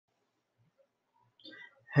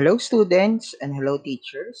Hello, students, and hello,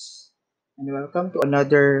 teachers, and welcome to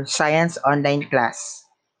another science online class.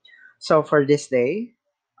 So, for this day,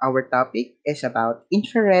 our topic is about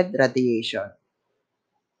infrared radiation.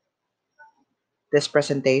 This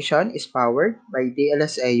presentation is powered by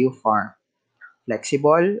DLSAU Farm,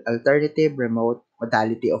 flexible, alternative, remote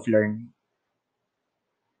modality of learning.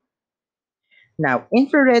 Now,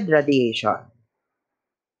 infrared radiation.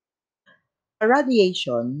 A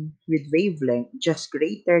radiation with wavelength just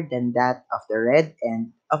greater than that of the red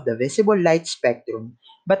end of the visible light spectrum,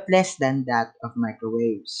 but less than that of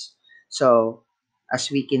microwaves. So,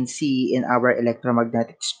 as we can see in our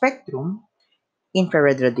electromagnetic spectrum,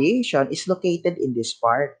 infrared radiation is located in this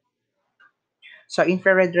part. So,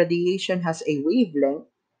 infrared radiation has a wavelength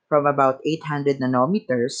from about 800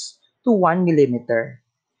 nanometers to 1 millimeter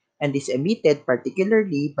and is emitted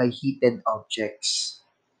particularly by heated objects.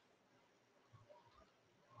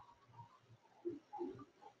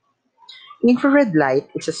 Infrared light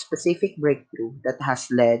is a specific breakthrough that has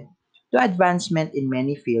led to advancement in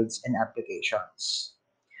many fields and applications.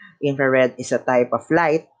 Infrared is a type of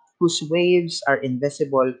light whose waves are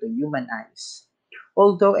invisible to human eyes,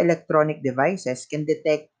 although electronic devices can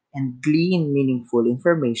detect and glean meaningful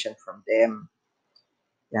information from them.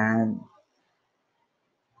 Yan.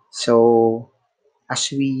 So, as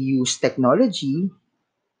we use technology,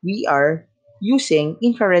 we are using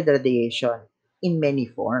infrared radiation in many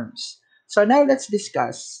forms. So now let's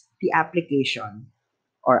discuss the application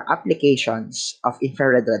or applications of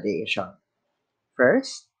infrared radiation.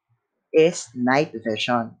 First is night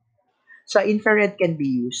vision. So infrared can be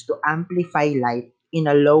used to amplify light in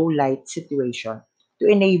a low light situation to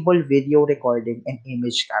enable video recording and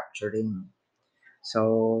image capturing.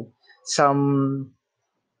 So some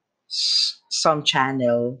some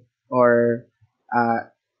channel or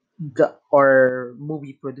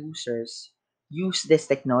movie producers use this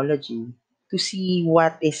technology to see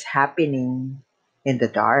what is happening in the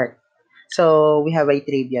dark. So we have a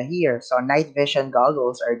trivia here. So night vision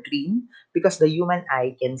goggles are green because the human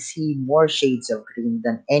eye can see more shades of green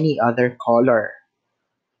than any other color.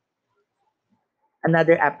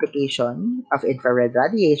 Another application of infrared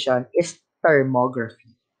radiation is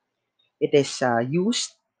thermography. It is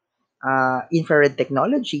used infrared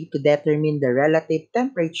technology to determine the relative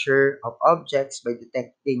temperature of objects by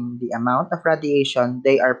detecting the amount of radiation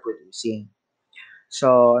they are producing.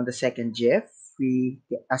 So on the second GIF,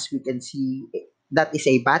 as we can see, that is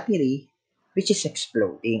a battery which is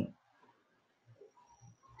exploding.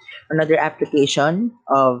 Another application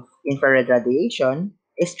of infrared radiation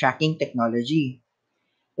is tracking technology.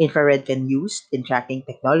 Infrared can use in tracking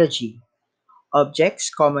technology. Objects,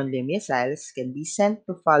 commonly missiles, can be sent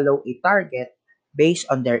to follow a target based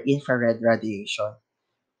on their infrared radiation.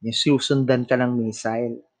 Yung susundan ka ng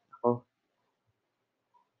missile. Ako.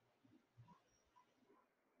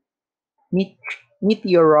 Met-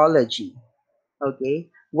 Meteorology. Okay?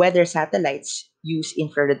 Weather satellites use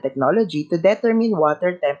infrared technology to determine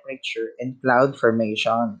water temperature and cloud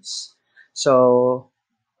formations. So,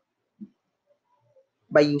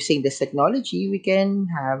 by using this technology, we can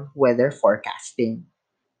have weather forecasting.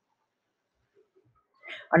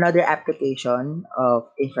 Another application of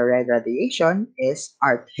infrared radiation is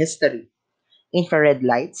art history. Infrared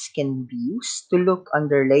lights can be used to look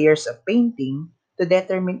under layers of painting to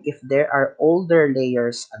determine if there are older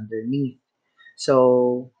layers underneath.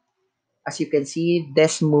 So, as you can see,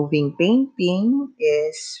 this moving painting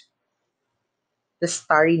is the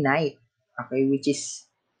Starry Night, okay, which is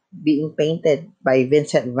being painted by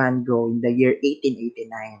Vincent van Gogh in the year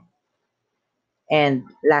 1889. And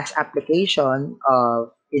last application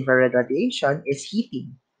of infrared radiation is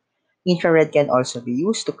heating. Infrared can also be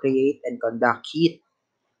used to create and conduct heat.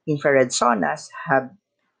 Infrared saunas have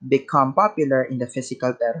become popular in the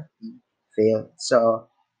physical therapy field. So,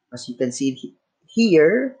 as you can see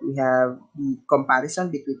here, we have the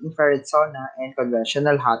comparison between infrared sauna and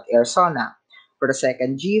conventional hot air sauna. For the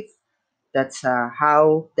second GIF, that's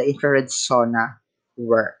how the infrared sauna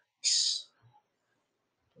works.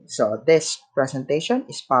 So, this presentation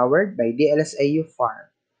is powered by DLSAU Farm.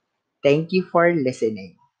 Thank you for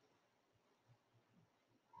listening.